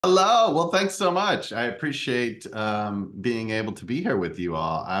Hello. Well, thanks so much. I appreciate being able to be here with you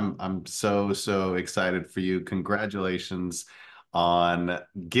all. I'm so excited for you. Congratulations on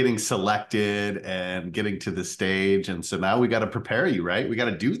getting selected and getting to the stage. And so now we got to prepare you, right? We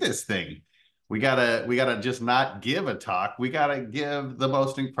got to do this thing. We gotta just not give a talk. We gotta give the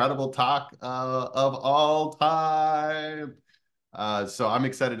most incredible talk of all time. So I'm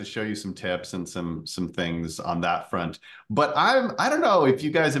excited to show you some tips and some things on that front. But I don't know if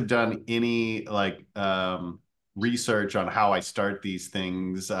you guys have done any research on how I start these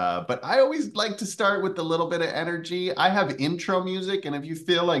things. But I always like to start with a little bit of energy. I have intro music, and if you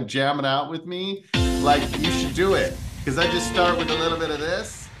feel like jamming out with me, like you should do it. Because I just start with a little bit of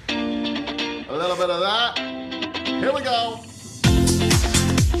this, a little bit of that. Here we go.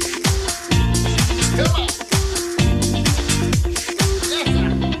 Come on.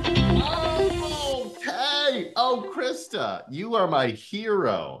 Okay. Oh, Krista, you are my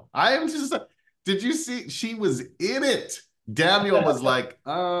hero. I am just, did you see? She was in it. Daniel was like,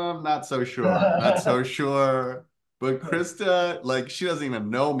 not so sure, not so sure. But Krista, like, she doesn't even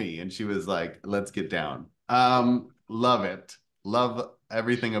know me. And she was like, let's get down. Love it. Love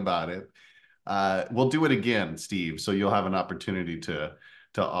everything about it. We'll do it again, Steve. So you'll have an opportunity to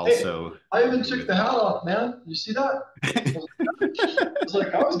Hey, also I even do took the hat off, man. You see that? I was, I was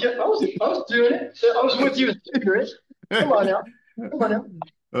like, I was doing it. I was with you in spirit. Come on now, come on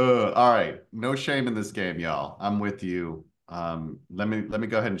now. All right. No shame in this game, y'all. I'm with you. Let me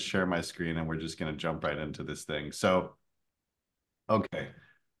go ahead and share my screen and we're just gonna jump right into this thing. So, okay.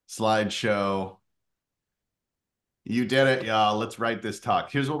 Slideshow. You did it, y'all. Let's write this talk.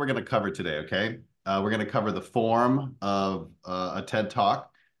 Here's what we're gonna cover today, okay? We're gonna cover the form of a TED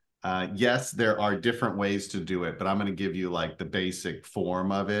Talk. Yes, there are different ways to do it, but I'm gonna give you like the basic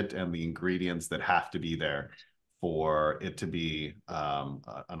form of it and the ingredients that have to be there for it to be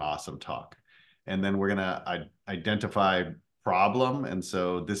an awesome talk. And then we're gonna identify problem. And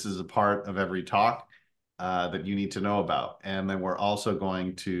so this is a part of every talk that you need to know about. And then we're also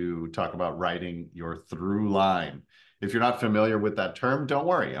going to talk about writing your through line. If you're not familiar with that term, don't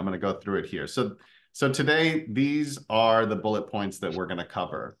worry. I'm going to go through it here. So today, these are the bullet points that we're going to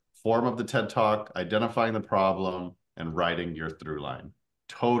cover. Form of the TED Talk, identifying the problem, and writing your through line.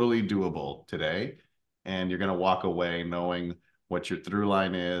 Totally doable today. And you're going to walk away knowing what your through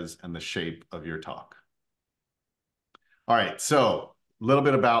line is and the shape of your talk. All right, so a little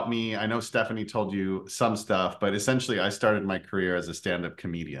bit about me. I know Stephanie told you some stuff, but essentially I started my career as a stand-up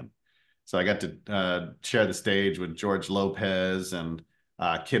comedian. So I got to share the stage with George Lopez and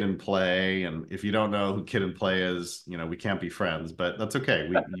Kid and Play. And if you don't know who Kid and Play is, you know, we can't be friends, but that's okay.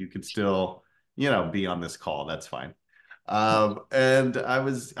 You could still, you know, be on this call. That's fine. And I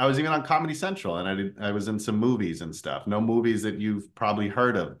was even on Comedy Central, and I was in some movies and stuff. No movies that you've probably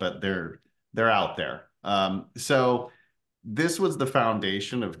heard of, but they're out there. So this was the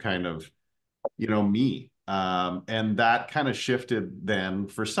foundation of kind of, you know, me. And that kind of shifted then.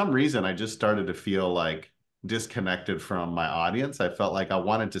 For some reason, I just started to feel like disconnected from my audience. I felt like I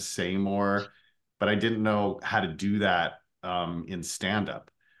wanted to say more, but I didn't know how to do that in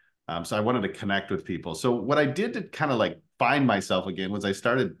stand-up. So I wanted to connect with people. So what I did to kind of like find myself again was I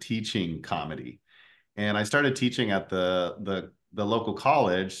started teaching comedy. And I started teaching at the local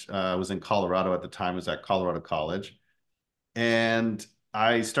college. I was in Colorado at the time, I was at Colorado College. And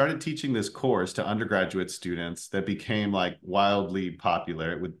I started teaching this course to undergraduate students that became like wildly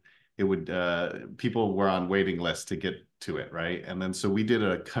popular. People were on waiting lists to get to it, right? And then so we did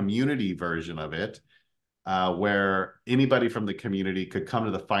a community version of it, where anybody from the community could come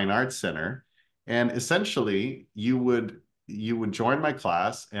to the Fine Arts Center, and essentially you would join my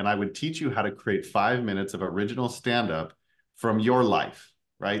class, and I would teach you how to create 5 minutes of original stand-up from your life,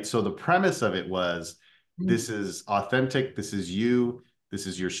 right? So the premise of it was this is authentic, this is you, this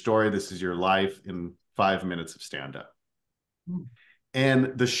is your story, this is your life in 5 minutes of stand-up.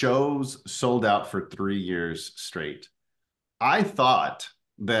 And the shows sold out for 3 years straight. I thought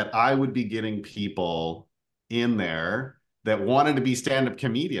that I would be getting people in there that wanted to be stand-up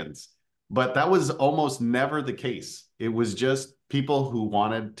comedians, but that was almost never the case. It was just people who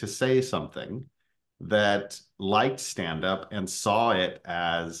wanted to say something, that liked stand-up and saw it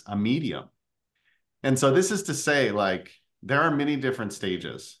as a medium. And so this is to say, like, there are many different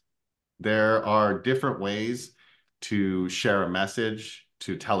stages. There are different ways to share a message,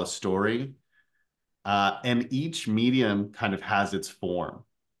 to tell a story, and each medium kind of has its form,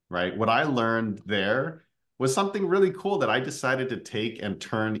 right? What I learned there was something really cool that I decided to take and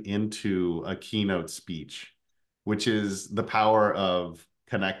turn into a keynote speech, which is the power of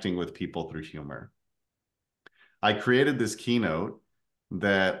connecting with people through humor. I created this keynote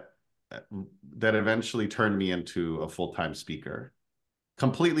that that eventually turned me into a full-time speaker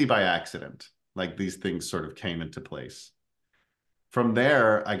completely by accident. Like these things sort of came into place. From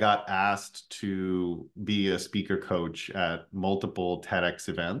there, I got asked to be a speaker coach at multiple TEDx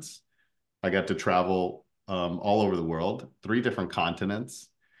events. I got to travel all over the world, 3 different continents,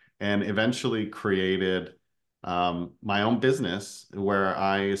 and eventually created my own business where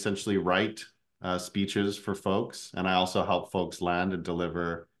I essentially write speeches for folks, and I also help folks land and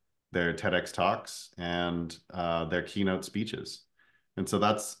deliver their TEDx talks and their keynote speeches. And so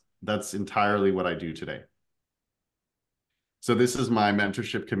that's entirely what I do today. So this is my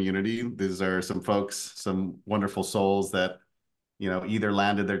mentorship community. These are some folks, some wonderful souls that either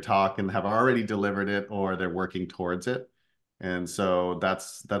landed their talk and have already delivered it or they're working towards it. And so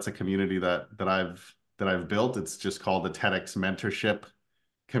that's a community that I've built. It's just called the TEDx mentorship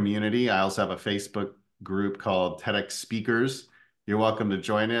community. I also have a Facebook group called TEDx Speakers. You're welcome to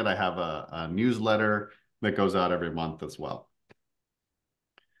join it. I have a newsletter that goes out every month as well.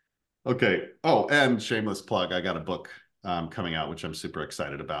 Okay. Oh, and shameless plug, I got a book coming out, which I'm super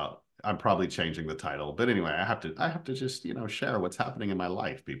excited about. I'm probably changing the title, but anyway, I have to just, share what's happening in my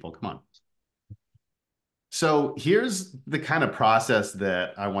life, people. Come on. So here's the kind of process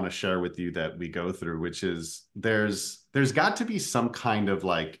that I want to share with you that we go through, which is there's got to be some kind of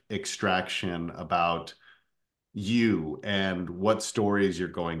like extraction about you and what stories you're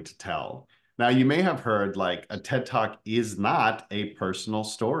going to tell. Now, you may have heard like a TED Talk is not a personal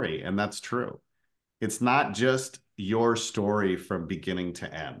story, and that's true. It's not just your story from beginning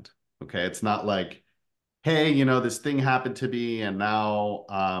to end. Okay. It's not like, hey, this thing happened to me and now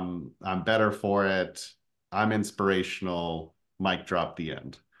I'm better for it. I'm inspirational. Mic drop the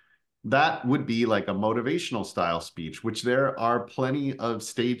end. That would be like a motivational style speech, which there are plenty of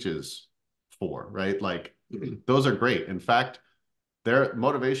stages for, right? Like those are great. In fact, their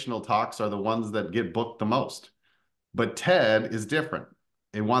motivational talks are the ones that get booked the most. But TED is different.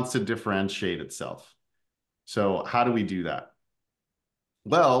 It wants to differentiate itself. So how do we do that?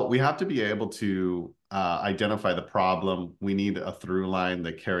 Well, we have to be able to identify the problem. We need a through line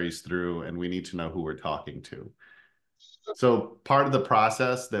that carries through, and we need to know who we're talking to. So part of the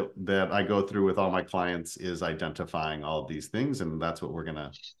process that I go through with all my clients is identifying all of these things, and that's what we're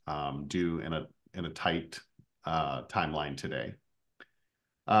gonna do in a tight timeline today.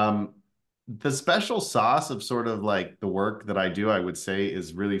 Um, the special sauce of sort of like the work that I do, I would say,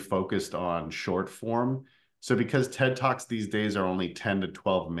 is really focused on short form. So because TED Talks these days are only 10 to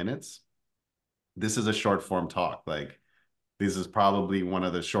 12 minutes, this is a short form talk. Like this is probably one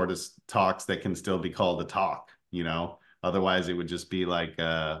of the shortest talks that can still be called a talk. Otherwise it would just be like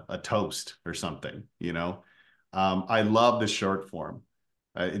a toast or something. I love the short form.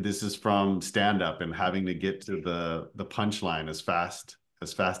 This is from stand up and having to get to the punchline as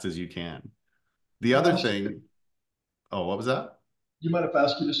fast as you can. The Can I other ask you, thing, oh, what was that? you mind if I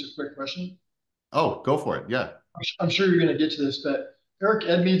ask you just a quick question? Oh, go for it. Yeah. I'm sure you're going to get to this, but Eric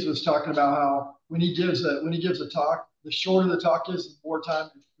Edmeades was talking about how when he gives a talk, the shorter the talk is, the more time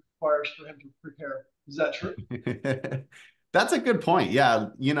it requires for him to prepare. Is that true? That's a good point. Yeah.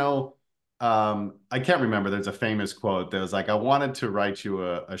 I can't remember. There's a famous quote that was like, I wanted to write you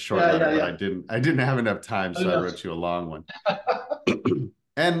a short Yeah, letter, yeah, but yeah. I didn't have enough time, I so didn't I know. wrote you a long one.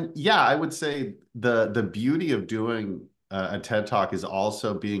 And yeah, I would say the beauty of doing a TED Talk is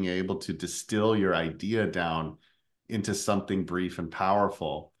also being able to distill your idea down into something brief and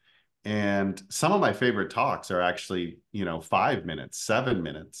powerful. And some of my favorite talks are actually, 5 minutes, 7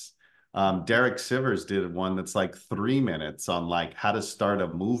 minutes. Derek Sivers did one that's like 3 minutes on like how to start a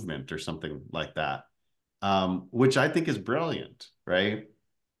movement or something like that, which I think is brilliant, right?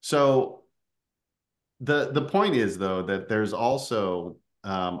 So the point is though that there's also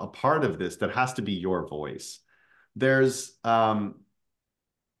a part of this that has to be your voice. There's um,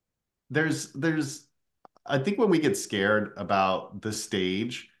 there's I think when we get scared about the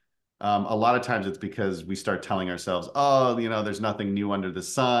stage, a lot of times it's because we start telling ourselves, oh, there's nothing new under the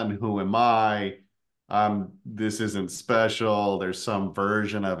sun. Who am I? This isn't special. There's some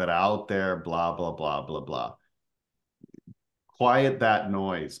version of it out there, blah, blah, blah, blah, blah. Quiet that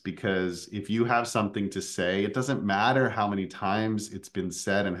noise because if you have something to say, it doesn't matter how many times it's been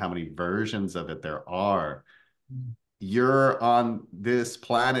said and how many versions of it there are. You're on this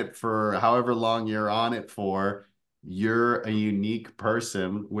planet for however long you're on it for. You're a unique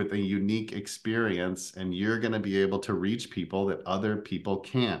person with a unique experience, and you're going to be able to reach people that other people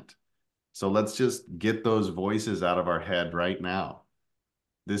can't. So let's just get those voices out of our head right now.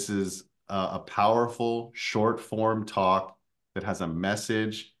 This is a powerful short form talk that has a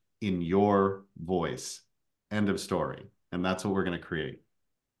message in your voice. End of story. And that's what we're going to create.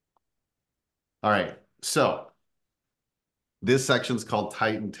 All right. So this section is called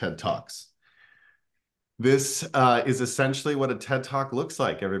Titan TED Talks. This is essentially what a TED Talk looks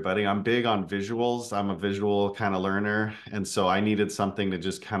like, everybody. I'm big on visuals. I'm a visual kind of learner. And so I needed something to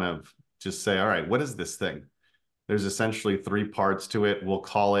just kind of just say, all right, what is this thing? There's essentially three parts to it. We'll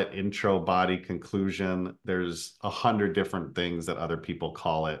call it intro, body, conclusion. There's 100 different things that other people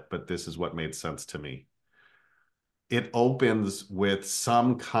call it, but this is what made sense to me. It opens with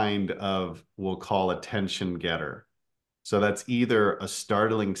some kind of, we'll call attention getter. So that's either a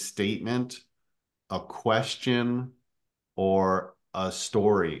startling statement, a question, or a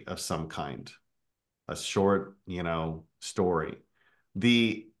story of some kind, a short, story.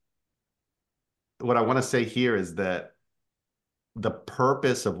 The what I want to say here is that the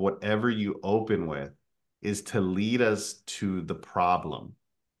purpose of whatever you open with is to lead us to the problem.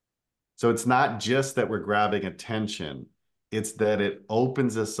 So it's not just that we're grabbing attention, it's that it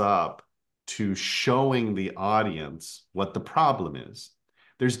opens us up to showing the audience what the problem is.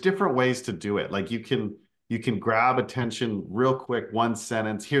 There's different ways to do it. Like you can grab attention real quick, one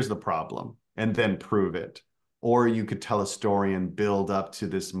sentence, here's the problem, and then prove it. Or you could tell a story and build up to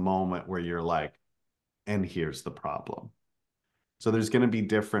this moment where you're like, and here's the problem. So there's going to be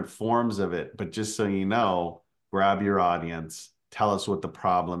different forms of it, but just so you know, grab your audience, tell us what the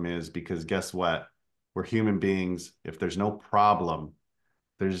problem is, because guess what? We're human beings. If there's no problem,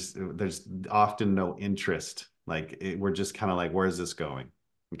 there's often no interest. We're just kind of like, where is this going?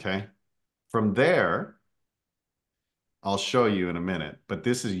 Okay. From there, I'll show you in a minute, but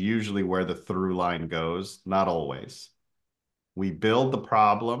this is usually where the through line goes, not always. We build the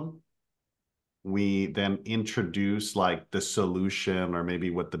problem, we then introduce like the solution or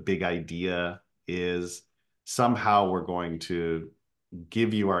maybe what the big idea is. Somehow we're going to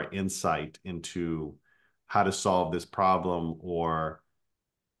give you our insight into how to solve this problem, or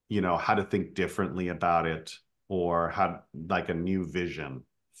how to think differently about it, or how, like, a new vision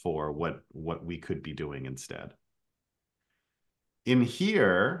for what we could be doing instead. In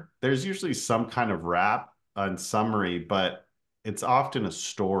here, there's usually some kind of wrap and summary, but it's often a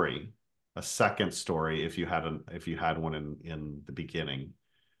story, a second story if you had one in the beginning.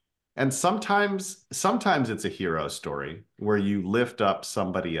 And sometimes it's a hero story where you lift up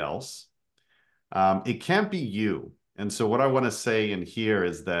somebody else. It can't be you. And so what I want to say in here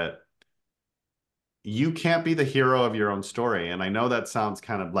is that you can't be the hero of your own story. And I know that sounds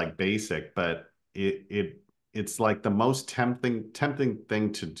kind of like basic, but it's like the most tempting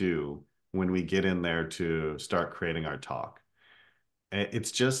thing to do when we get in there to start creating our talk.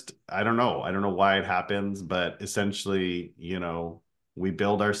 It's just, I don't know why it happens, but essentially, we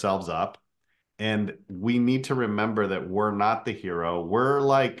build ourselves up, and we need to remember that we're not the hero. We're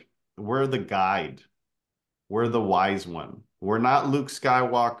the guide. We're the wise one. We're not Luke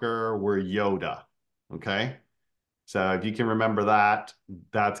Skywalker, we're Yoda. Okay? So if you can remember that,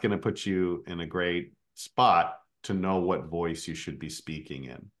 that's going to put you in a great spot to know what voice you should be speaking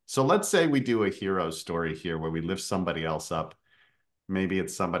in. So let's say we do a hero story here where we lift somebody else up. Maybe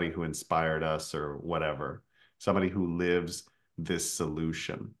it's somebody who inspired us or whatever, somebody who lives this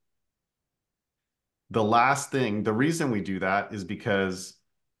solution. The last thing, the reason we do that is because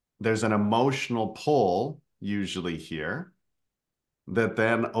there's an emotional pull usually here that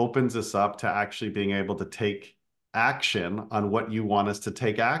then opens us up to actually being able to take action on what you want us to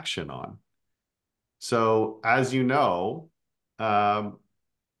take action on. So, as you know, um,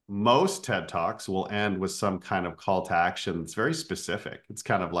 most TED Talks will end with some kind of call to action. It's very specific. It's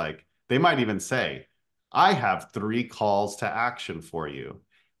kind of like they might even say, I have 3 calls to action for you,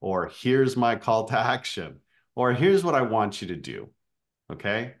 or here's my call to action, or here's what I want you to do.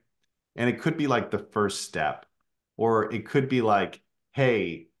 Okay. And it could be like the first step, or it could be like,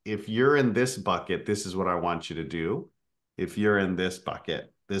 hey, if you're in this bucket, this is what I want you to do. If you're in this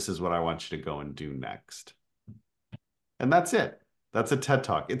bucket, this is what I want you to go and do next. And that's it. That's a TED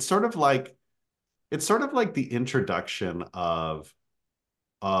Talk. It's sort of like the introduction of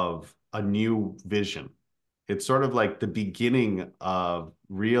a new vision. It's sort of like the beginning of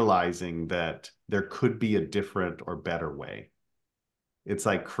realizing that there could be a different or better way. It's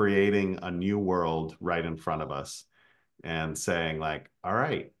like creating a new world right in front of us and saying like, all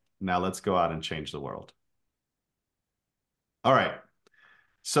right, now let's go out and change the world. All right.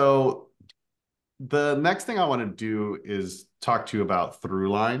 So the next thing I want to do is talk to you about through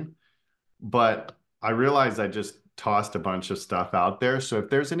line, but I realized I just tossed a bunch of stuff out there. So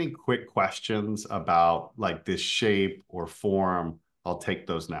if there's any quick questions about like this shape or form, I'll take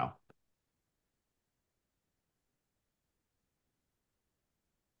those now.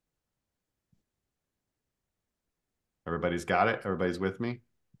 Everybody's got it? Everybody's with me?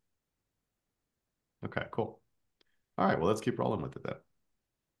 Okay, cool. All right, well, let's keep rolling with it then.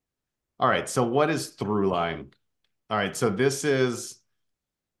 All right, so what is through line? All right, so this is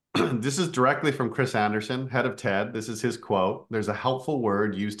this is directly from Chris Anderson, head of TED. This is his quote. There's a helpful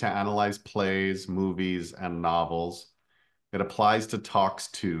word used to analyze plays, movies, and novels. It applies to talks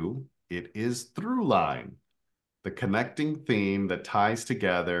too. It is through line, the connecting theme that ties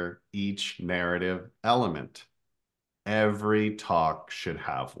together each narrative element. Every talk should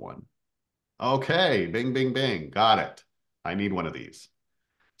have one. Okay, bing, bing, bing. Got it. I need one of these.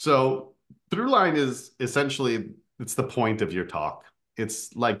 So through line is essentially it's the point of your talk.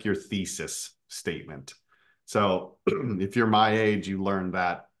 It's like your thesis statement. So if you're my age, you learned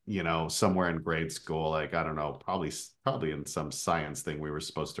that, somewhere in grade school, like I don't know, probably in some science thing we were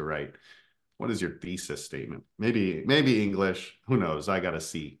supposed to write. What is your thesis statement? Maybe English, who knows? I got a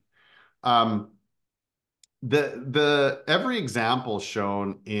C. Um, the every example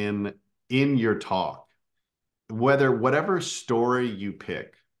shown in your talk, whatever story you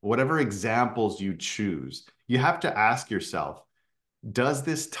pick, whatever examples you choose, you have to ask yourself, does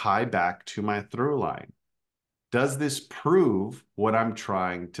this tie back to my through line? Does this prove what I'm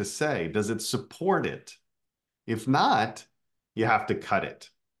trying to say? Does it support it? If not, you have to cut it.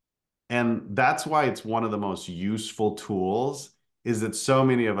 And that's why it's one of the most useful tools, is that so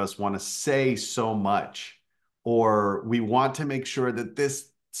many of us want to say so much, or we want to make sure that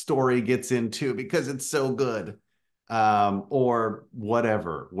this story gets into because it's so good, or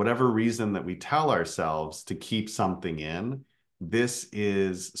whatever reason that we tell ourselves to keep something in. This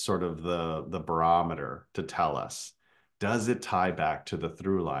is sort of the barometer to tell us, does it tie back to the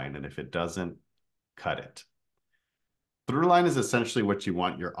through line? And if it doesn't, cut it. Through line is essentially what you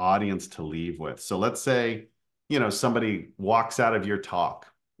want your audience to leave with. So let's say, somebody walks out of your talk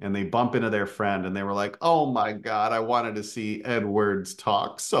and they bump into their friend and they were like, oh my God, I wanted to see Edwards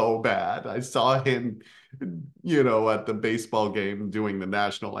talk so bad. I saw him, at the baseball game doing the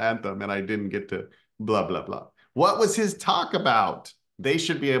national anthem and I didn't get to blah, blah, blah. What was his talk about? They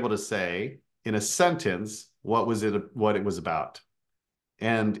should be able to say in a sentence, what it was about.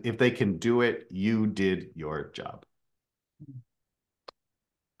 And if they can do it, you did your job.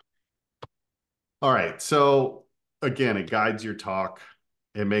 All right. So again, it guides your talk.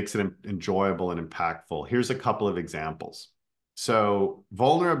 It makes it enjoyable and impactful. Here's a couple of examples. So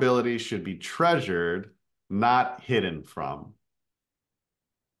vulnerability should be treasured, not hidden from.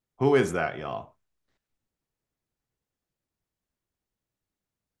 Who is that, y'all?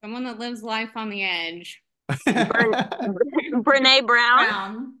 Someone that lives life on the edge. Brene Brown.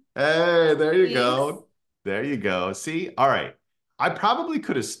 Brown. Hey, there you Thanks. go. There you go. See? All right. I probably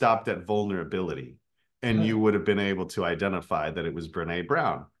could have stopped at vulnerability and you would have been able to identify that it was Brene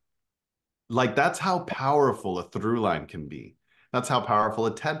Brown. Like that's how powerful a through line can be. That's how powerful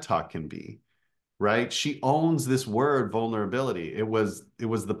a TED Talk can be, right? She owns this word vulnerability. It was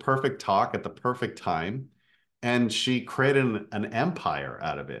the perfect talk at the perfect time, and she created an empire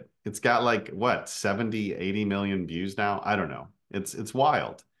out of it. It's got like what, 70, 80 million views now? I don't know. It's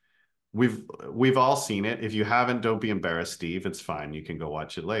wild. We've all seen it. If you haven't, don't be embarrassed, Steve. It's fine. You can go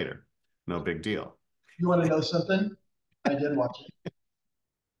watch it later. No big deal. You want to know something? I did watch it.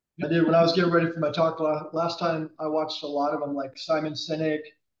 I did when I was getting ready for my talk last time. I watched a lot of them, like Simon Sinek,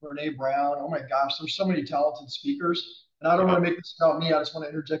 Brene Brown. Oh my gosh, there's so many talented speakers. And I don't want to make this about me. I just want to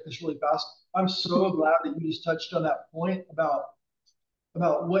interject this really fast. I'm so glad that you just touched on that point about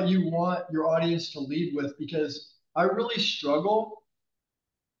what you want your audience to lead with, because I really struggle.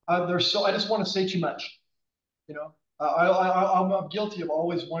 I just want to say too much. You know, I'm guilty of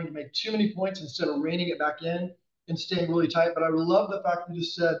always wanting to make too many points instead of reining it back in and staying really tight. But I love the fact you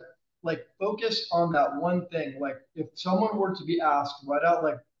just said, like, focus on that one thing. Like, if someone were to be asked right out,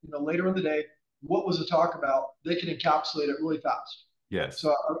 like, later in the day, what was the talk about? They can encapsulate it really fast. Yes.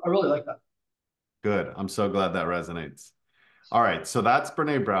 So I really like that. Good. I'm so glad that resonates. All right. So that's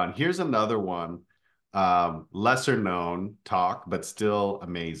Brene Brown. Here's another one. Lesser known talk, but still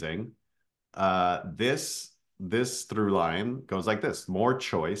amazing. This through line goes like this: more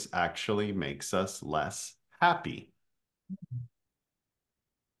choice actually makes us less happy.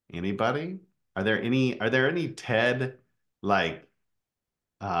 Anybody? Are there any TED, like,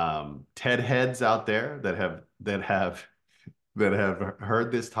 TED heads out there that have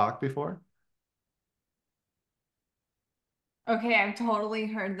heard this talk before? Okay, I've totally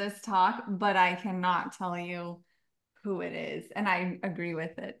heard this talk, but I cannot tell you who it is. And I agree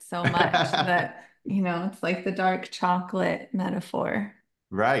with it so much that, it's like the dark chocolate metaphor.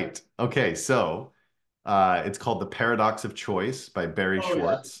 Right. Okay. So it's called The Paradox of Choice by Barry Oh yeah.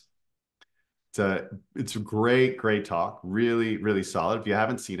 Schwartz. It's a great talk. Really, really solid. If you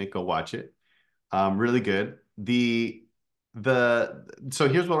haven't seen it, go watch it. Really good. So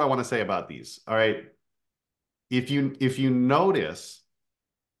here's what I want to say about these. All right. If you notice,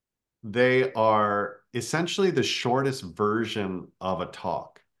 they are essentially the shortest version of a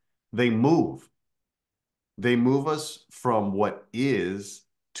talk. They move. They move us from what is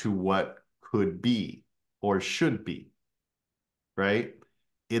to what could be or should be, right?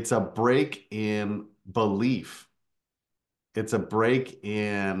 It's a break in belief. It's a break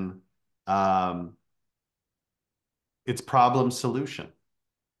in it's problem solution.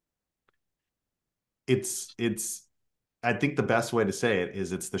 It's I think the best way to say it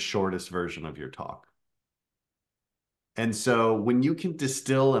is it's the shortest version of your talk. And so when you can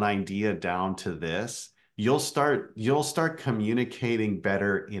distill an idea down to this, you'll start communicating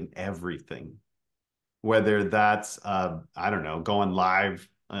better in everything. Whether that's I don't know, going live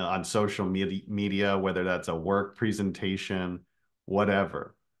on social media, whether that's a work presentation,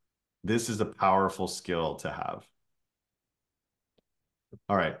 whatever. This is a powerful skill to have.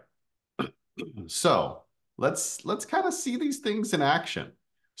 All right. So let's kind of see these things in action.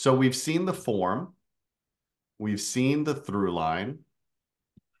 So we've seen the form, we've seen the through line.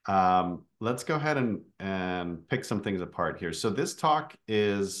 Let's go ahead and pick some things apart here. So this talk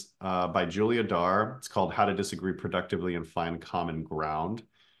is by Julia Darr. It's called How to Disagree Productively and Find Common Ground.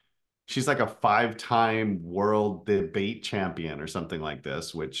 She's like a 5-time world debate champion or something like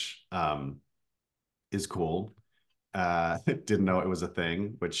this, which is cool. Didn't know it was a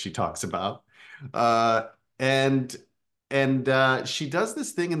thing, which she talks about. Uh, and she does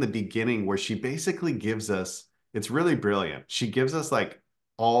this thing in the beginning where she basically gives us, it's really brilliant. She gives us like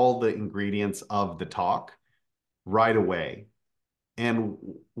all the ingredients of the talk right away. And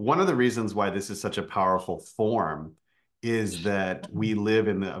one of the reasons why this is such a powerful form is that we live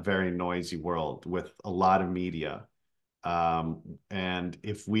in a very noisy world with a lot of media. And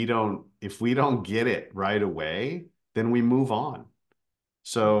if we don't get it right away, then we move on.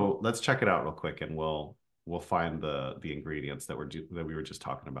 So let's check it out real quick, and we'll find the ingredients that we were just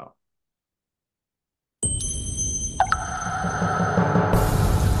talking about.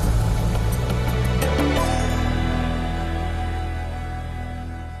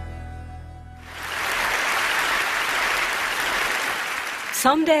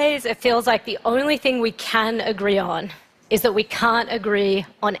 Some days it feels like the only thing we can agree on is that we can't agree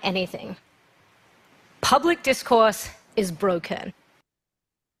on anything. Public discourse is broken.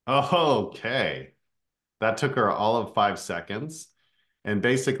 Okay. That took her all of 5 seconds. And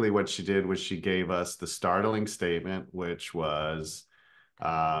basically what she did was she gave us the startling statement, which was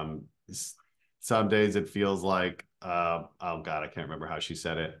um, some days it feels like, oh God, I can't remember how she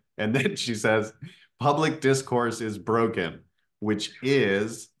said it. And then she says, public discourse is broken, which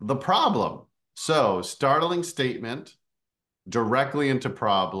is the problem. So startling statement, directly into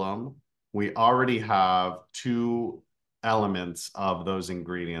problem. We already have two elements of those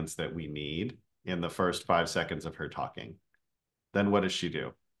ingredients that we need in the first 5 seconds of her talking. Then what does she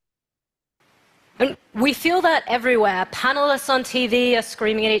do? And we feel that everywhere. Panelists on TV are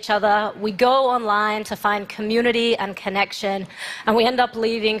screaming at each other. We go online to find community and connection, and we end up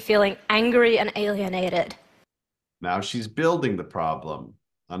leaving feeling angry and alienated. Now she's building the problem,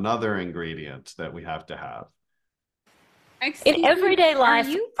 another ingredient that we have to have. In everyday life, are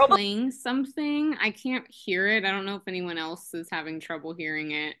you playing something? I can't hear it. I don't know if anyone else is having trouble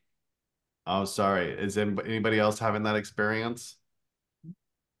hearing it. Oh, sorry. Is anybody else having that experience?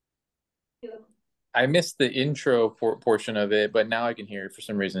 I missed the intro portion of it, but now I can hear it for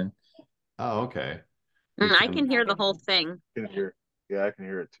some reason. Oh, okay. I can hear the whole thing. I can hear. Yeah, I can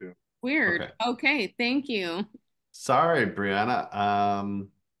hear it too. Weird. Okay, thank you. Sorry, Brianna.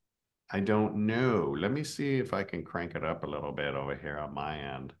 I don't know. Let me see if I can crank it up a little bit over here on my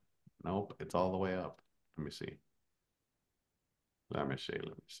end. Nope, it's all the way up. Let me see. Let me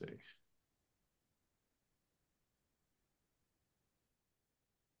see.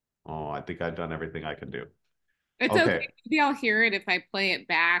 Oh, I think I've done everything I can do. It's okay. Maybe I'll hear it if I play it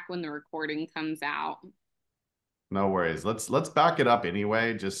back when the recording comes out. No worries. Let's back it up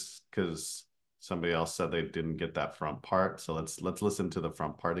anyway, just because somebody else said they didn't get that front part. So let's listen to the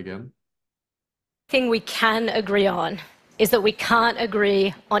front part again. Thing we can agree on is that we can't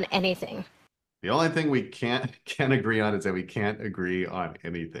agree on anything. The only thing we can agree on is that we can't agree on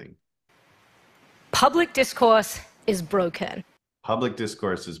anything. Public discourse is broken. Public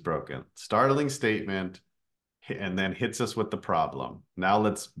discourse is broken. Startling statement, and then hits us with the problem. Now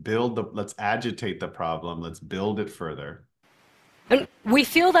let's agitate the problem. Let's build it further. And we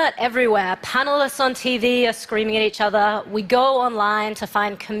feel that everywhere. Panelists on TV are screaming at each other. We go online to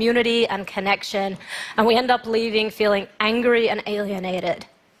find community and connection, and we end up leaving feeling angry and alienated.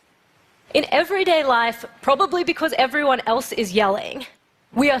 In everyday life, probably because everyone else is yelling,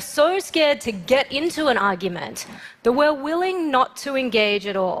 we are so scared to get into an argument that we're willing not to engage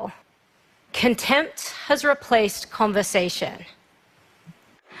at all. Contempt has replaced conversation.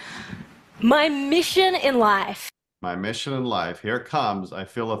 My mission in life, here it comes. I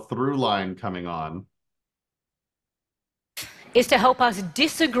feel a through line coming on. is to help us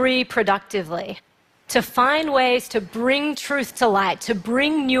disagree productively, to find ways to bring truth to light, to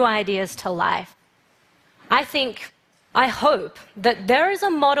bring new ideas to life. I hope that there is a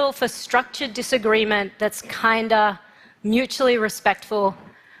model for structured disagreement that's kinder, mutually respectful,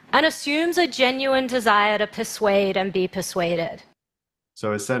 and assumes a genuine desire to persuade and be persuaded.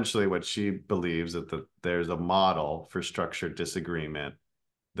 So essentially what she believes is that there's a model for structured disagreement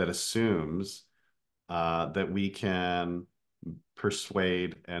that assumes that we can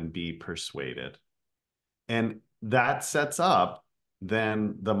persuade and be persuaded. And that sets up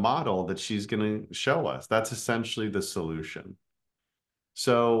then the model that she's going to show us. That's essentially the solution.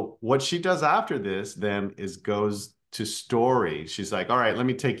 So what she does after this then is goes to story. She's like, all right, let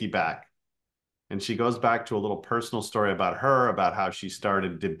me take you back. And she goes back to a little personal story about her, about how she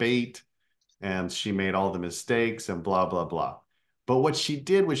started debate and she made all the mistakes and blah, blah, blah. But what she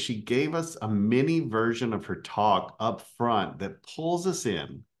did was she gave us a mini version of her talk up front that pulls us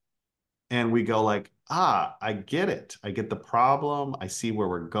in. And we go like, I get it. I get the problem. I see where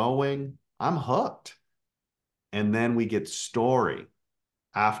we're going. I'm hooked. And then we get story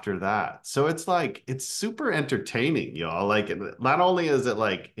after that. So it's like, it's super entertaining, y'all. Like, not only is it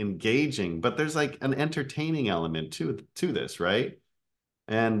like engaging, but there's like an entertaining element to this, right?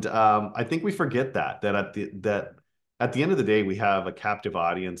 And I think we forget that at the end of the day, we have a captive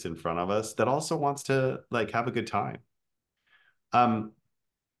audience in front of us that also wants to like have a good time.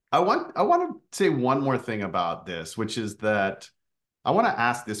 I want to say one more thing about this, which is that I want to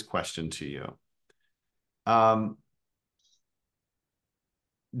ask this question to you.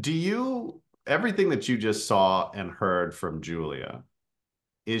 Everything that you just saw and heard from Julia,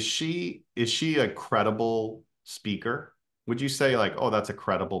 is she a credible speaker? Would you say like, oh, that's a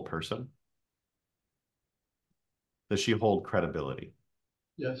credible person? Does she hold credibility?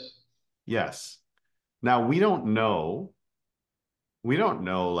 Yes. Yes. Now we don't know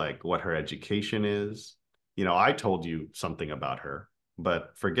like what her education is. You know, I told you something about her,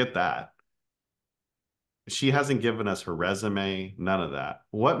 but forget that. She hasn't given us her resume, none of that.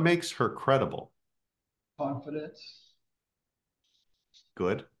 What makes her credible? Confidence.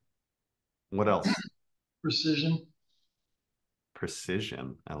 Good. What else? Precision.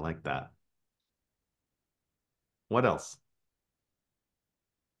 Precision. I like that. What else?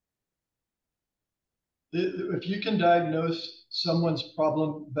 If you can diagnose someone's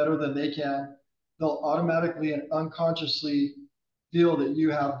problem better than they can, they'll automatically and unconsciously feel that you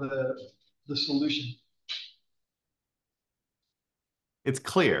have the solution. It's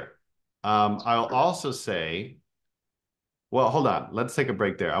clear. I'll also say, well, hold on. Let's take a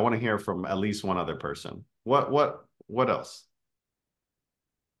break there. I want to hear from at least one other person. What else?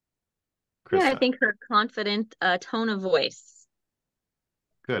 Yeah, I Krista. think her confident tone of voice.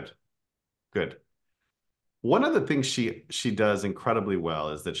 Good. Good. One of the things she does incredibly well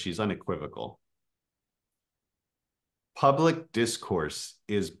is that she's unequivocal. Public discourse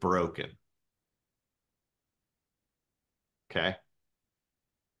is broken. Okay.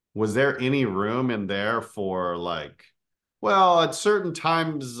 Was there any room in there for like, well, at certain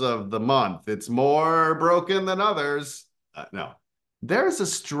times of the month, it's more broken than others? No. There's a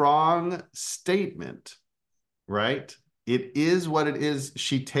strong statement, right? It is what it is.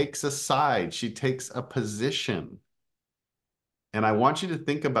 She takes a side. She takes a position. And I want you to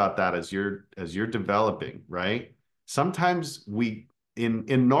think about that as you're developing, right? Sometimes we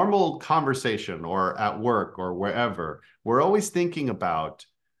in normal conversation or at work or wherever, we're always thinking about,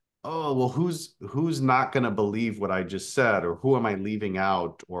 oh, well, who's not going to believe what I just said, or who am I leaving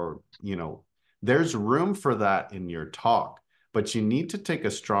out? Or, you know, there's room for that in your talk, but you need to take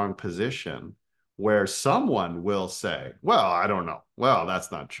a strong position where someone will say, well, I don't know. Well,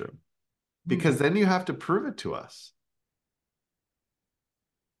 that's not true. Because then you have to prove it to us.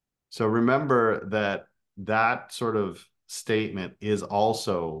 So remember that sort of statement is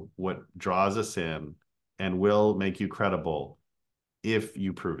also what draws us in and will make you credible if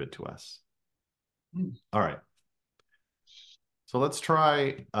you prove it to us. All right. So let's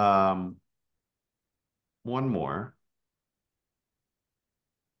try one more.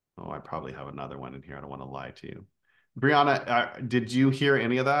 Oh, I probably have another one in here. I don't want to lie to you. Brianna, did you hear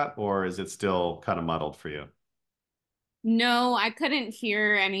any of that, or is it still kind of muddled for you? No, I couldn't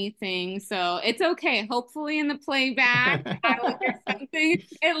hear anything, so it's okay. Hopefully in the playback, I will hear something.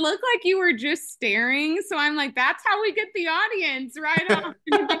 It looked like you were just staring, so I'm like, that's how we get the audience right off.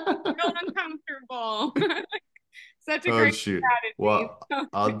 It makes me feel uncomfortable. Such a Oh great shoot. strategy. Well,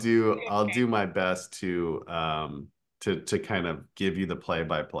 I'll do my best to kind of give you the play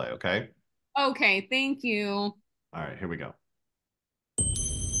by play, okay? Okay, thank you. All right, here we go.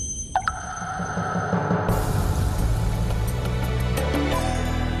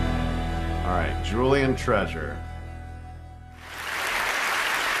 All right, Julian Treasure.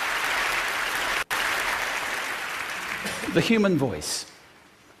 The human voice.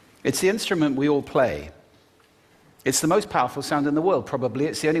 It's the instrument we all play. It's the most powerful sound in the world, probably.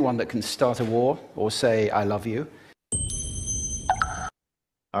 It's the only one that can start a war or say, I love you.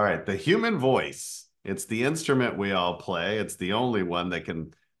 All right, the human voice. It's the instrument we all play. It's the only one that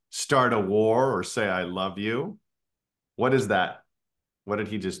can start a war or say, I love you. What is that? What did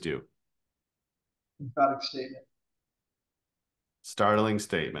he just do? Emphatic statement. Startling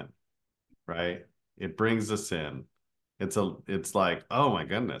statement, right? It brings us in. It's like, oh my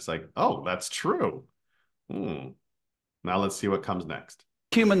goodness, like, oh, that's true. Now let's see what comes next.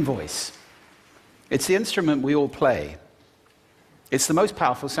 Human voice. It's the instrument we all play. It's the most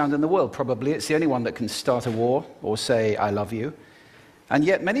powerful sound in the world, probably. It's the only one that can start a war or say, I love you. And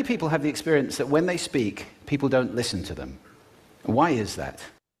yet many people have the experience that when they speak, people don't listen to them. Why is that?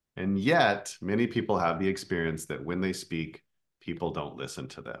 And yet many people have the experience that when they speak, people don't listen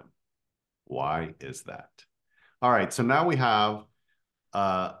to them. Why is that? All right, so now we have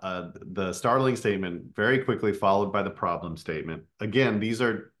the startling statement very quickly followed by the problem statement. Again, these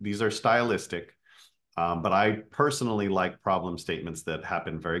are stylistic, but I personally like problem statements that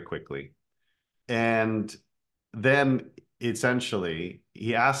happen very quickly. And then essentially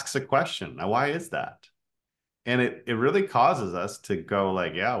he asks a question. Now, why is that? And it really causes us to go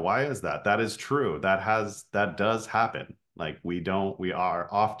like, yeah, why is that? That is true. That does happen. Like we are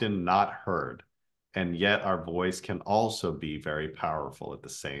often not heard. And yet our voice can also be very powerful at the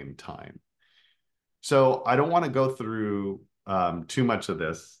same time. So I don't want to go through too much of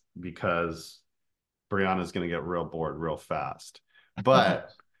this because Brianna's going to get real bored real fast.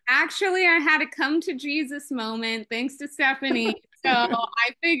 But Actually, I had a come to Jesus moment thanks to Stephanie. So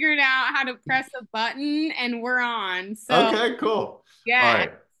I figured out how to press a button and we're on. So okay, cool. yeah. All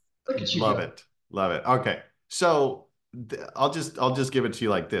right. Look at you Love go. it. Love it. Okay. So I'll just give it to you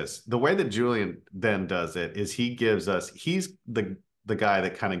like this. The way that Julian then does it is he's the guy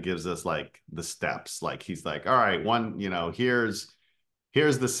that kind of gives us like the steps. Like he's like, all right, here's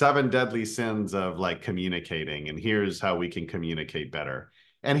the 7 deadly sins of like communicating, and here's how we can communicate better.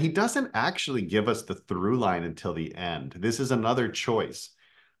 And he doesn't actually give us the through line until the end. This is another choice.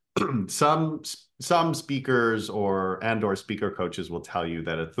 some speakers or speaker coaches will tell you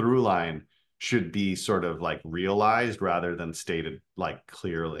that a through line should be sort of like realized rather than stated like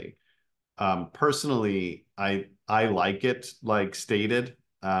clearly. Personally, I like it like stated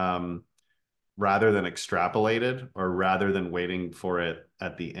rather than extrapolated or rather than waiting for it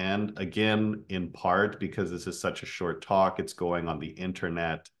at the end. Again, in part because this is such a short talk, it's going on the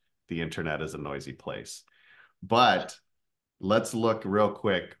internet. The internet is a noisy place. But let's look real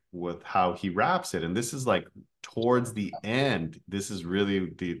quick with how he wraps it. And this is like towards the end. This is really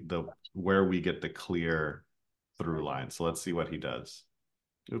the where we get the clear through line. So let's see what he does.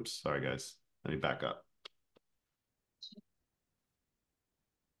 Oops, sorry guys. Let me back up.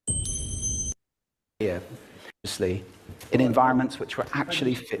 In environments which were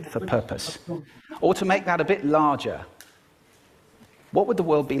actually fit for purpose. Or to make that a bit larger, what would the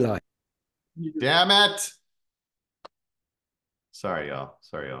world be like? Damn it. Sorry, y'all.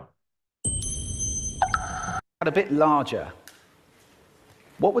 A bit larger.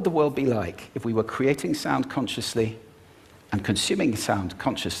 What would the world be like if we were creating sound consciously and consuming sound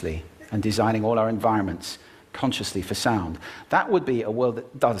consciously and designing all our environments consciously for sound? That would be a world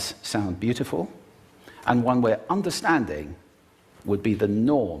that does sound beautiful, and one where understanding would be the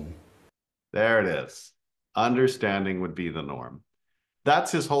norm. There it is. Understanding would be the norm.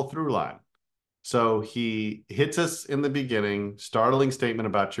 That's his whole through line. So he hits us in the beginning, startling statement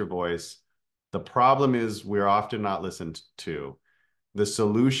about your voice. The problem is we're often not listened to. The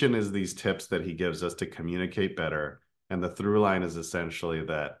solution is these tips that he gives us to communicate better. And the through line is essentially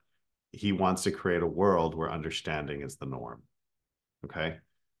that he wants to create a world where understanding is the norm. Okay.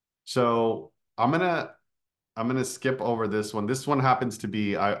 So I'm gonna skip over this one. This one happens to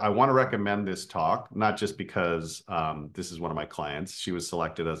be, I want to recommend this talk, not just because this is one of my clients. She was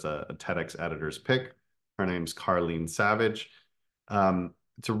selected as a TEDx editor's pick Her name's Carlene Savage.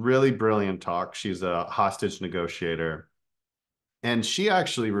 It's a really brilliant talk. She's a hostage negotiator, and she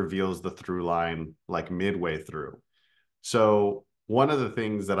actually reveals the through line like midway through. So one of the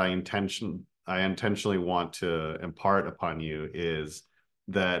things that I intentionally want to impart upon you is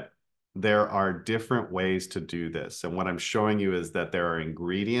that there are different ways to do this. And what I'm showing you is that there are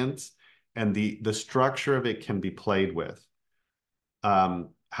ingredients and the structure of it can be played with.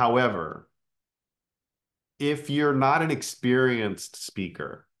 However, if you're not an experienced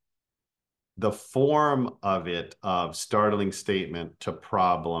speaker, the form of it, of startling statement to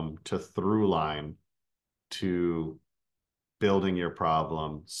problem to through line to building your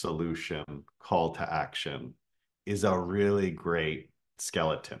problem, solution, call to action, is a really great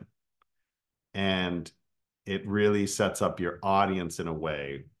skeleton. And it really sets up your audience in a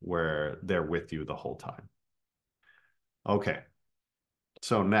way where they're with you the whole time. Okay,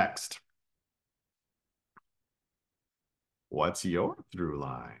 so next. What's your through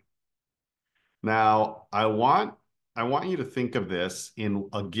line? Now, I want you to think of this in,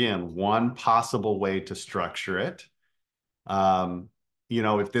 again, one possible way to structure it. You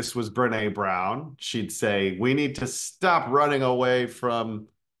know, if this was Brene Brown, she'd say, we need to stop running away from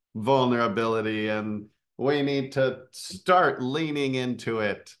vulnerability and we need to start leaning into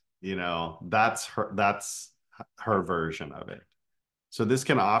it. You know, that's her version of it. So this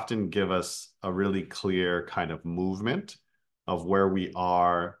can often give us a really clear kind of movement of where we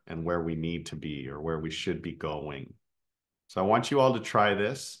are and where we need to be or where we should be going. So I want you all to try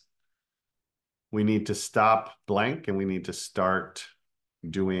this. We need to stop blank and we need to start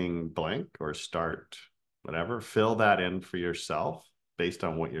doing blank or start whatever. Fill that in for yourself based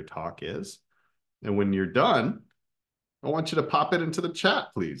on what your talk is. And when you're done, I want you to pop it into the chat,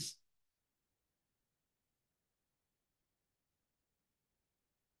 please.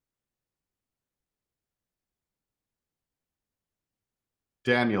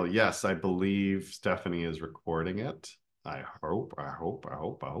 Daniel, yes, I believe Stephanie is recording it. I hope.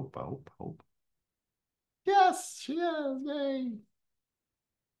 Yes, she is. Yay.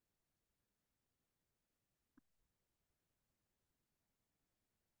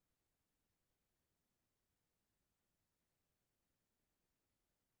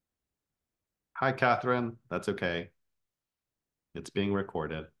 Hi, Catherine. That's okay. It's being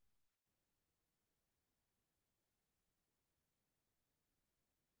recorded.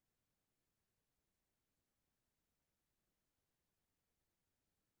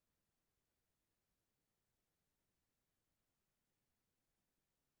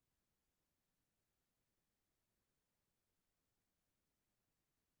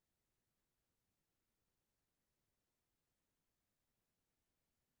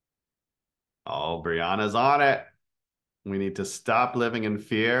 Oh, Brianna's on it. We need to stop living in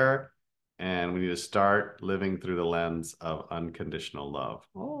fear and we need to start living through the lens of unconditional love.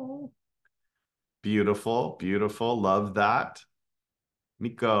 Oh, beautiful, beautiful. Love that.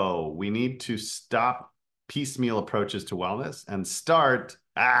 Miko, we need to stop piecemeal approaches to wellness and start.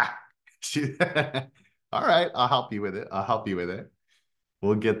 All right, I'll help you with it. I'll help you with it.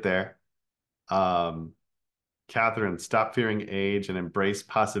 We'll get there. Catherine, stop fearing age and embrace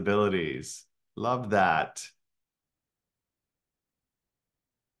possibilities. Love that.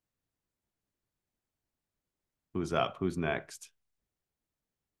 Who's up? Who's next?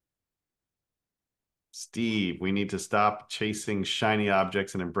 Steve, we need to stop chasing shiny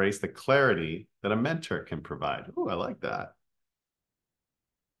objects and embrace the clarity that a mentor can provide. Oh, I like that.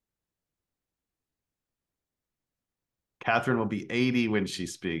 Catherine will be 80 when she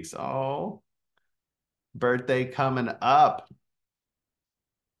speaks. Oh, birthday coming up.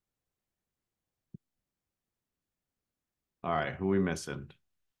 All right, who we missing?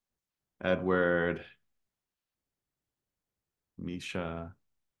 Edward, Misha.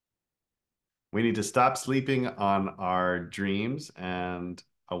 We need to stop sleeping on our dreams and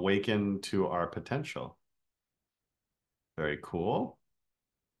awaken to our potential. Very cool.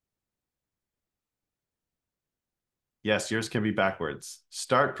 Yes, yours can be backwards.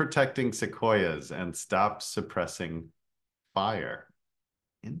 Start protecting sequoias and stop suppressing fire.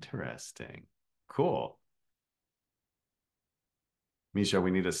 Interesting. Cool. Misha,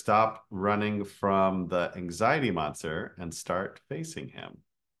 we need to stop running from the anxiety monster and start facing him.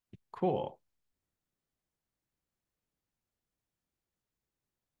 Cool.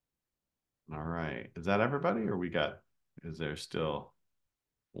 All right. Is that everybody or is there still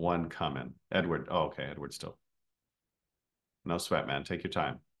one coming? Edward. Oh, okay. Edward still. No sweat, man. Take your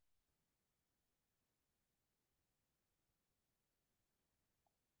time.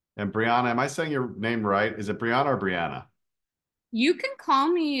 And Brianna, am I saying your name right? Is it Brianna or Brianna? You can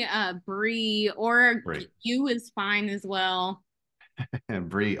call me Bree, or Bree. you is fine as well. And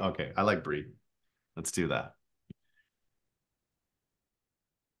Bree. Okay, I like Bree. Let's do that.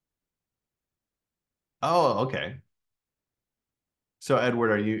 Oh, okay. So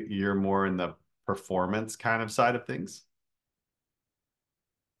Edward, you're more in the performance kind of side of things?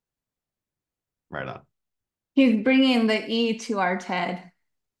 Right on. He's bringing the E to our TED.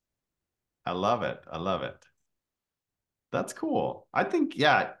 I love it. I love it. That's cool. I think,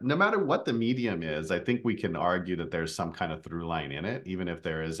 yeah, no matter what the medium is, I think we can argue that there's some kind of through line in it, even if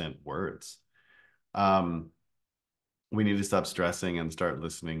there isn't words. Um, we need to stop stressing and start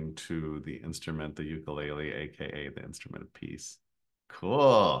listening to the instrument, the ukulele, aka the instrument of peace.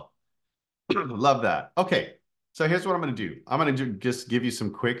 Cool. Love that. Okay, so here's what I'm going to do. I'm going to just give you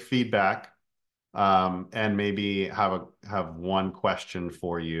some quick feedback, and maybe have one question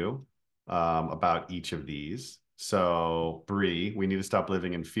for you about each of these. So, Bree, we need to stop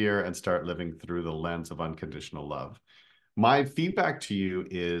living in fear and start living through the lens of unconditional love. My feedback to you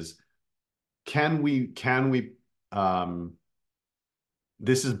is, can we,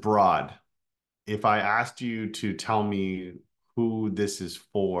 this is broad. If I asked you to tell me who this is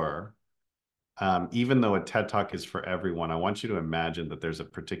for, even though a TED Talk is for everyone, I want you to imagine that there's a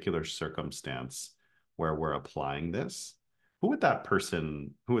particular circumstance where we're applying this. Who would that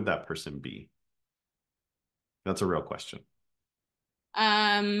person be? That's a real question.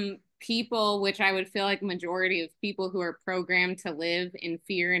 People, which I would feel like majority of people who are programmed to live in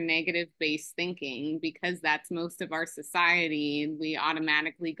fear and negative based thinking, because that's most of our society. We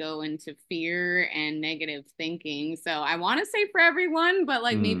automatically go into fear and negative thinking. So I want to say for everyone, but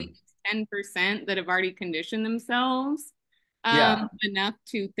like maybe 10% that have already conditioned themselves Yeah, enough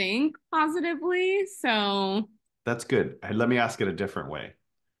to think positively. So that's good. Let me ask it a different way.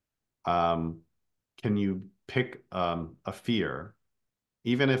 Um, can you pick a fear,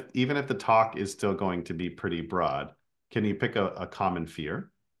 even if the talk is still going to be pretty broad? Can you pick a common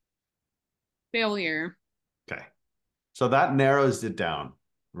fear? failure. Okay. So that narrows it down,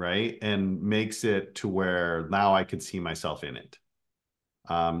 right? And makes it to where now I could see myself in it.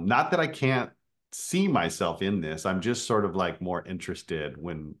 Not that I can't see myself in this. I'm just sort of like more interested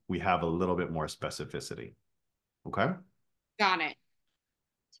when we have a little bit more specificity. Okay. Got it.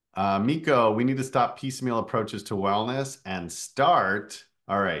 Miko, we need to stop piecemeal approaches to wellness and start.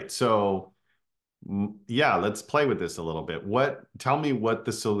 All right. So, yeah, let's play with this a little bit. Tell me what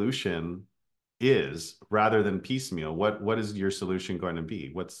the solution is rather than piecemeal. What is your solution going to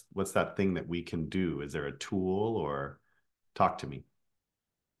be? What's that thing that we can do? Is there a tool, or talk to me?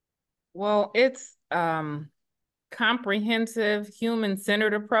 Well, it's comprehensive,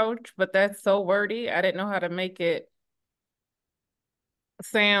 human-centered approach, but that's so wordy. I didn't know how to make it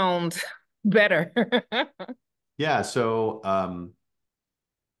sound better. Yeah, so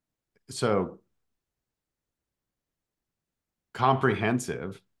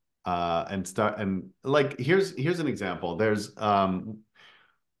comprehensive, and like here's an example. There's um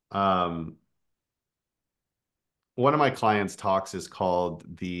one of my clients' talks is called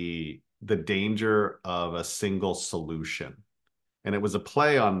the danger of a single solution. And it was a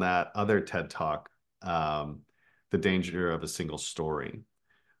play on that other TED talk, the danger of a single story.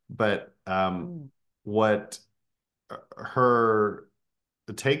 But what her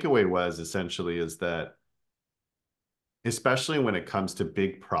the takeaway was essentially is that, especially when it comes to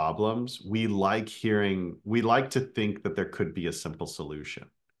big problems, we like to think that there could be a simple solution.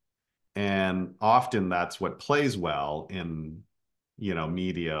 And often that's what plays well in,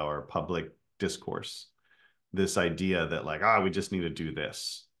 media or public discourse. This idea that like, we just need to do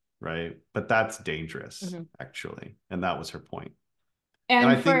this, right? But that's dangerous, actually. And that was her point. And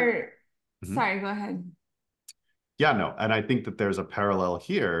I And think, sorry, go ahead. yeah, no, and I think that there's a parallel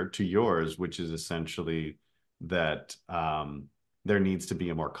here to yours, which is essentially that there needs to be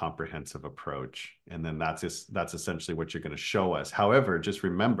a more comprehensive approach. And then that's essentially what you're going to show us. However, just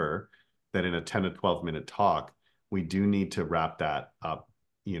remember that in a 10 to 12 minute talk, we do need to wrap that up,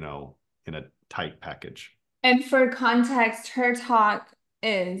 in a tight package. And for context, her talk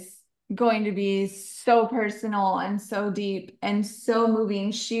is going to be so personal and so deep and so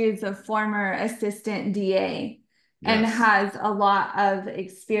moving. She is a former assistant DA and has a lot of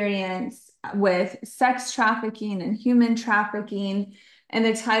experience with sex trafficking and human trafficking. And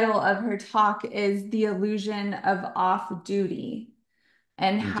the title of her talk is The Illusion of Off Duty,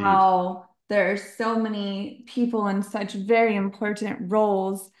 and how there are so many people in such very important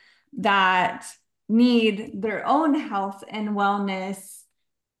roles that need their own health and wellness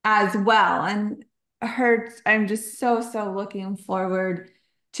as well. And I'm just so looking forward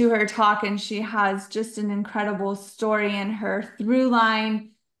to her talk, and she has just an incredible story, and her through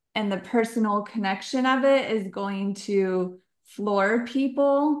line and the personal connection of it is going to floor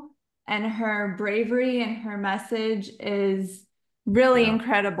people. And her bravery and her message is really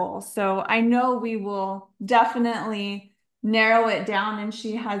incredible. So I know we will definitely narrow it down, and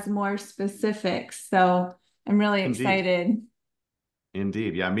she has more specifics. So I'm really excited.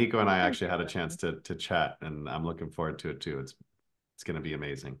 Indeed. Yeah, Miko and I actually had a chance to chat, and I'm looking forward to it too. It's going to be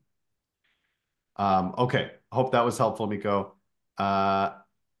amazing. Okay, hope that was helpful, Miko.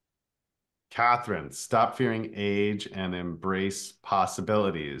 Catherine, stop fearing age and embrace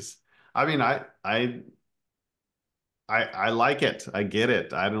possibilities. I mean, I like it. I get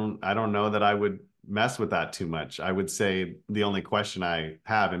it. I don't know that I would mess with that too much. I would say the only question I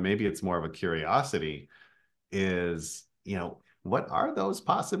have, and maybe it's more of a curiosity, is, what are those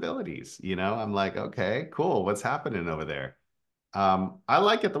possibilities? I'm like, okay, cool. What's happening over there? I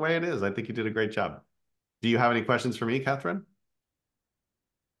like it the way it is. I think you did a great job. Do you have any questions for me, Catherine?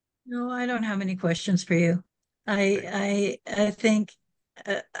 No, I don't have any questions for you. I think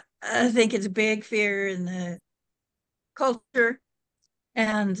it's a big fear in the culture,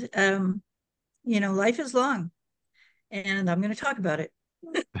 and life is long, and I'm going to talk about it.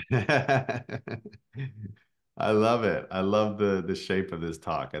 I love it. I love the shape of this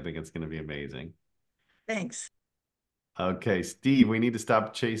talk. I think it's going to be amazing. Thanks. Okay, Steve, we need to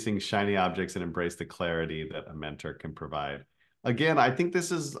stop chasing shiny objects and embrace the clarity that a mentor can provide. Again, I think that's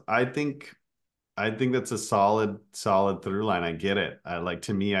a solid through line. I get it.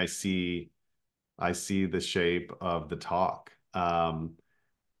 To me, I see the shape of the talk.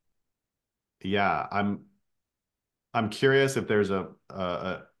 Yeah, I'm curious if there's a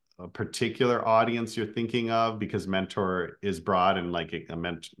particular audience you're thinking of, because mentor is broad, and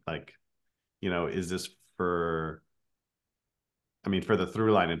is this for, I mean, for the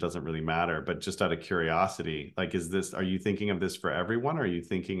through line, it doesn't really matter, but just out of curiosity, are you thinking of this for everyone? Or are you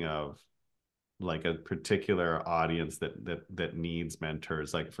thinking of like a particular audience that needs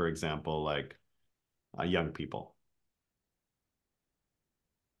mentors? Like, for example, young people.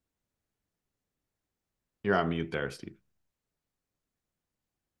 You're on mute there, Steve.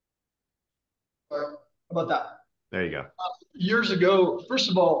 How about that? There you go. Years ago, first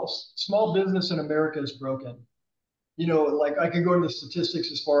of all, small business in America is broken. I could go into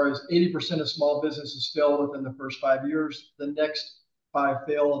statistics as far as 80% of small businesses fail within the first 5 years. The next 5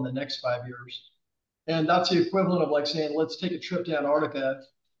 fail in the next 5 years. And that's the equivalent of like saying, let's take a trip to Antarctica.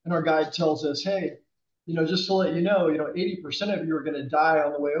 And our guide tells us, hey, just to let you know, 80% of you are going to die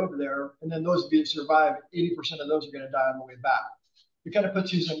on the way over there. And then those of you that survive, 80% of those are going to die on the way back. It kind of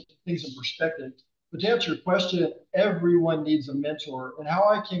puts things in perspective. But to answer your question, everyone needs a mentor. And how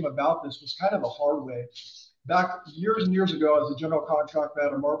I came about this was kind of a hard way. Back years and years ago, I was a general contractor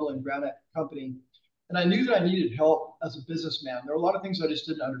at a marble and granite company. And I knew that I needed help as a businessman. There were a lot of things I just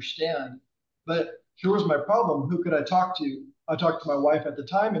didn't understand. But here was my problem. Who could I talk to? I talked to my wife at the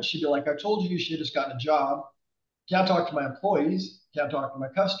time, and she'd be like, I told you, she had just gotten a job. Can't talk to my employees. Can't talk to my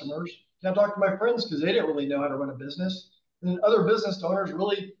customers. Can't talk to my friends because they didn't really know how to run a business. And other business owners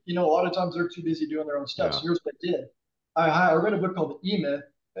really, a lot of times they're too busy doing their own stuff. Yeah. So here's what I did. I read a book called The E-Myth,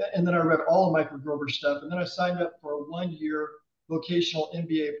 and then I read all of Michael Grover's stuff. And then I signed up for a 1-year vocational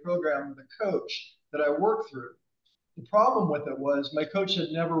MBA program with a coach that I worked through. The problem with it was my coach had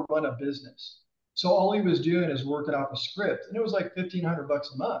never run a business. So all he was doing is working off a script. And it was like $1,500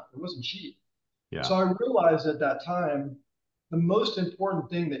 a month. It wasn't cheap. Yeah. So I realized at that time, the most important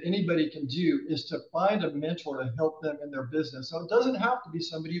thing that anybody can do is to find a mentor to help them in their business. So it doesn't have to be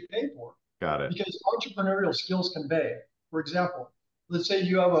somebody you pay for. Got it. Because entrepreneurial skills convey. For example, let's say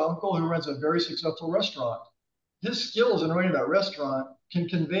you have an uncle who runs a very successful restaurant. His skills in running that restaurant can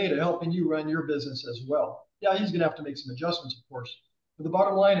convey to helping you run your business as well. Yeah, he's going to have to make some adjustments, of course. But the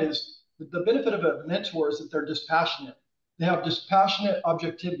bottom line is that the benefit of a mentor is that they're dispassionate. They have dispassionate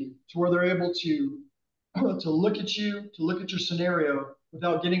objectivity to where they're able to look at you, to look at your scenario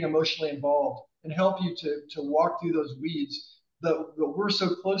without getting emotionally involved, and help you to walk through those weeds that we're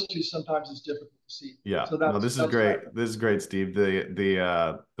so close to sometimes it's difficult to see. Yeah, so this is great. This is great, Steve.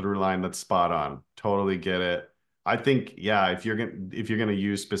 The through line, that's spot on. Totally get it. I think, yeah, if you're gonna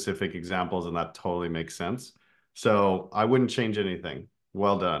use specific examples, and that totally makes sense. So I wouldn't change anything.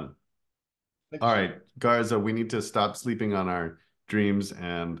 Well done. All right, Garza, we need to stop sleeping on our dreams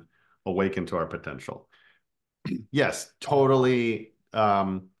and awaken to our potential. Yes, totally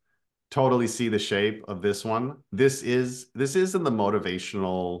see the shape of this one. This is in the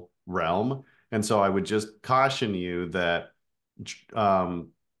motivational realm. And so I would just caution you that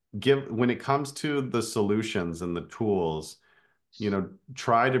when it comes to the solutions and the tools,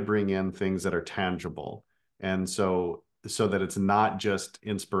 try to bring in things that are tangible. And so that it's not just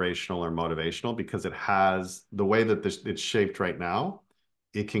inspirational or motivational, because it has the way that it's shaped right now,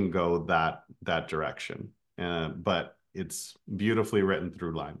 it can go that direction. But it's beautifully written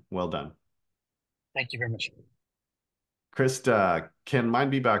through line. Well done. Thank you very much. Krista, can mine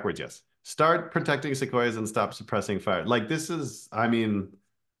be backwards? Yes. Start protecting sequoias and stop suppressing fire. Like this is, I mean,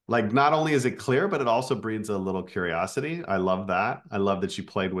 like not only is it clear, but it also breeds a little curiosity. I love that. I love that you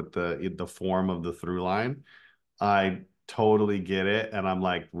played with the form of the through line. I totally get it, and I'm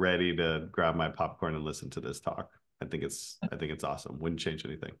like ready to grab my popcorn and listen to this talk. I think it's awesome. Wouldn't change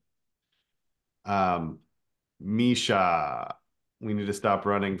anything. Misha, we need to stop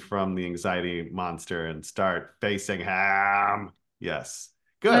running from the anxiety monster and start facing him. Yes.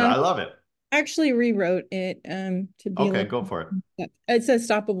 Good. I love it. Actually rewrote it to be okay, go for it. It says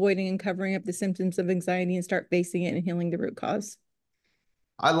stop avoiding and covering up the symptoms of anxiety and start facing it and healing the root cause.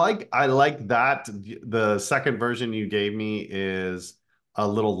 I like that. The second version you gave me is a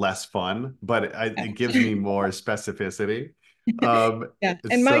little less fun, but it gives me more specificity. Yeah,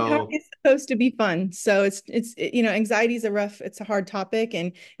 and my talk is supposed to be fun, so it's anxiety is it's a hard topic,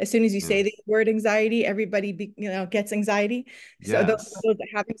 and as soon as you say the word anxiety, everybody gets anxiety. So those that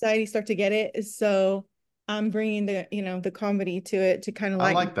have anxiety start to get it. So I'm bringing the comedy to it to kind of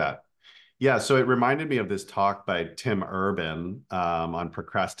I like that. Yeah, so it reminded me of this talk by Tim Urban on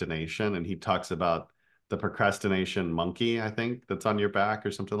procrastination, and he talks about the procrastination monkey, I think, that's on your back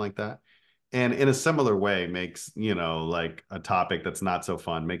or something like that. And in a similar way, makes, like a topic that's not so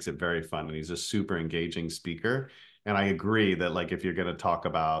fun, makes it very fun. And he's a super engaging speaker. And I agree that like if you're going to talk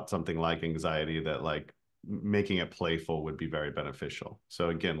about something like anxiety, that like making it playful would be very beneficial. So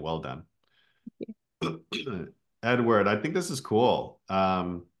again, well done. Edward, I think this is cool.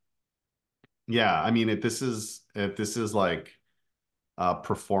 Yeah, I mean, if this is like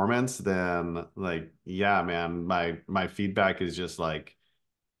performance, then like, yeah, man, my feedback is just like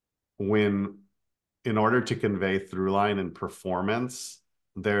when in order to convey through line and performance,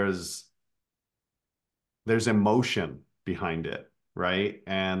 there's emotion behind it, right?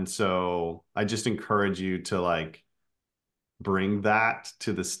 And so I just encourage you to like bring that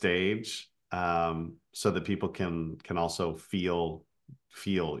to the stage, so that people can also feel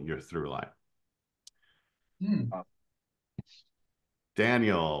your through line.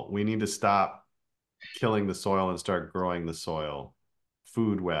 Daniel, we need to stop killing the soil and start growing the soil.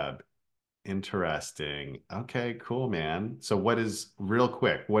 Food web. Interesting. Okay, cool, man. So real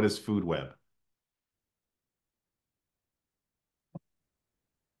quick, what is food web?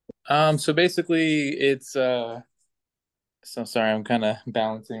 So basically it's so sorry, I'm kind of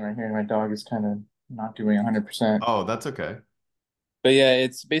balancing right here. My dog is kind of not doing 100%. Oh, that's okay. But yeah,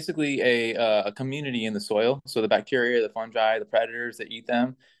 it's basically a community in the soil. So the bacteria, the fungi, the predators that eat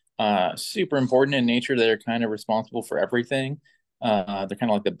them, super important in nature. They're kind of responsible for everything. They're kind of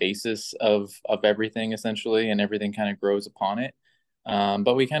like the basis of everything essentially, and everything kind of grows upon it.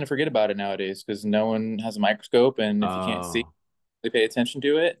 But we kind of forget about it nowadays because no one has a microscope, and if you can't see, they pay attention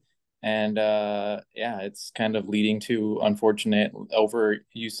to it. And yeah, it's kind of leading to unfortunate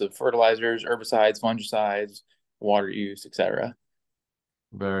overuse of fertilizers, herbicides, fungicides, water use, etc.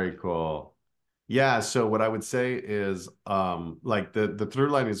 Very cool. Yeah, so what I would say is like the through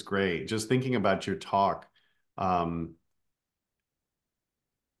line is great. Just thinking about your talk, I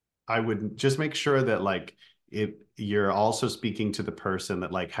would just make sure that like you're also speaking to the person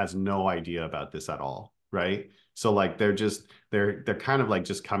that like has no idea about this at all, right? So like they're kind of like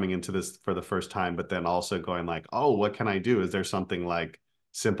just coming into this for the first time, but then also going like, oh, what can I do? Is there something like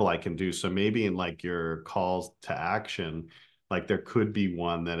simple I can do? So maybe in like your calls to action, like there could be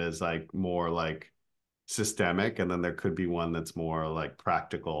one that is like more like systemic, and then there could be one that's more like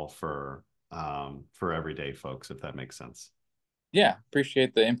practical for everyday folks, if that makes sense. Yeah,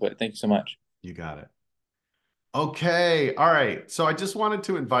 appreciate the input. Thank you so much. You got it. Okay. All right. So I just wanted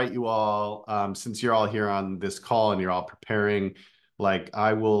to invite you all, since you're all here on this call and you're all preparing, like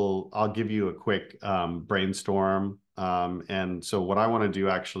I'll give you a quick brainstorm. And so what I want to do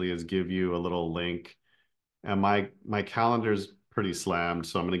actually is give you a little link, and my calendar's pretty slammed.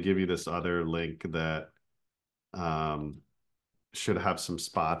 So I'm going to give you this other link that should have some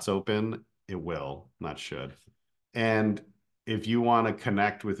spots open. It will, not should. And if you want to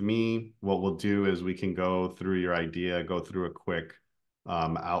connect with me, what we'll do is we can go through your idea, go through a quick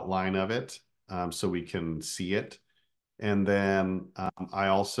outline of it, so we can see it. And then I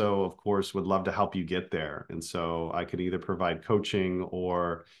also, of course, would love to help you get there. And so I could either provide coaching,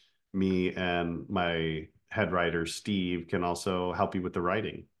 or me and my head writer, Steve, can also help you with the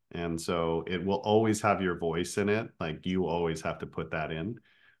writing. And so it will always have your voice in it. Like you always have to put that in.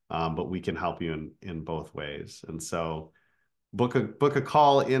 But we can help you in both ways. And so book a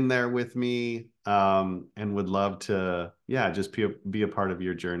call in there with me, and would love to, yeah, just be a part of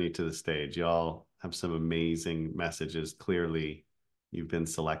your journey to the stage. Y'all have some amazing messages. Clearly, you've been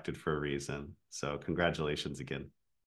selected for a reason. So congratulations again.